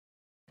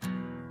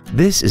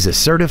This is a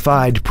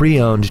certified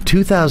pre-owned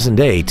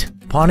 2008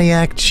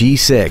 Pontiac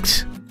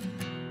G6.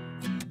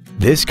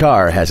 This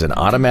car has an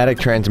automatic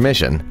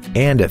transmission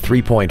and a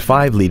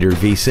 3.5-liter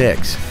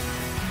V6.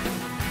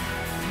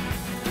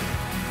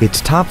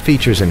 Its top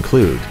features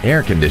include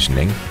air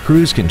conditioning,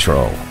 cruise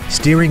control,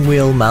 steering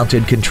wheel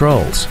mounted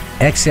controls,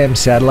 XM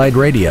satellite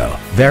radio,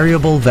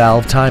 variable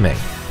valve timing,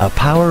 a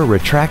power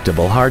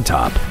retractable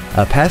hardtop,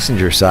 a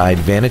passenger side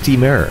vanity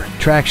mirror,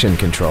 traction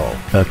control,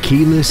 a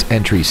keyless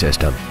entry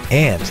system,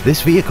 and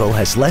this vehicle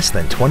has less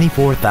than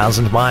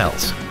 24,000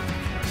 miles.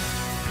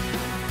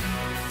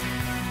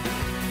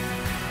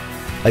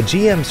 A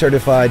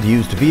GM-certified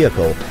used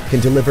vehicle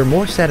can deliver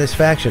more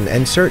satisfaction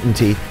and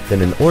certainty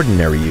than an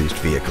ordinary used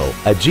vehicle.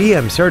 A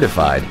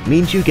GM-certified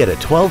means you get a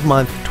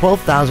 12-month,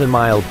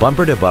 12,000-mile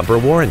bumper-to-bumper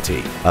warranty,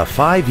 a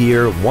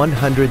 5-year,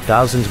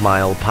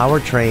 100,000-mile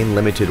powertrain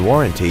limited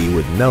warranty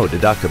with no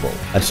deductible,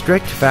 a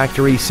strict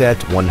factory-set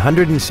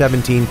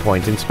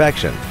 117-point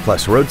inspection,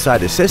 plus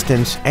roadside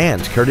assistance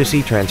and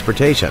courtesy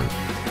transportation.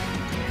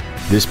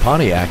 This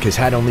Pontiac has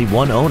had only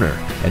one owner,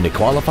 and it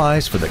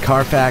qualifies for the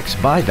Carfax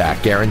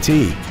buyback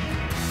guarantee.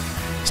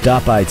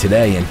 Stop by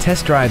today and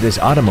test drive this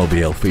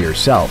automobile for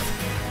yourself.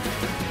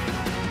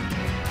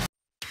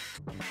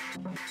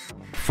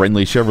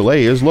 Friendly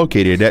Chevrolet is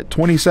located at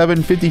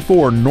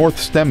 2754 North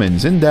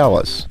Stemmons in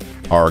Dallas.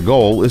 Our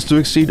goal is to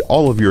exceed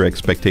all of your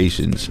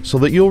expectations so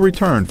that you'll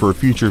return for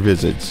future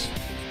visits.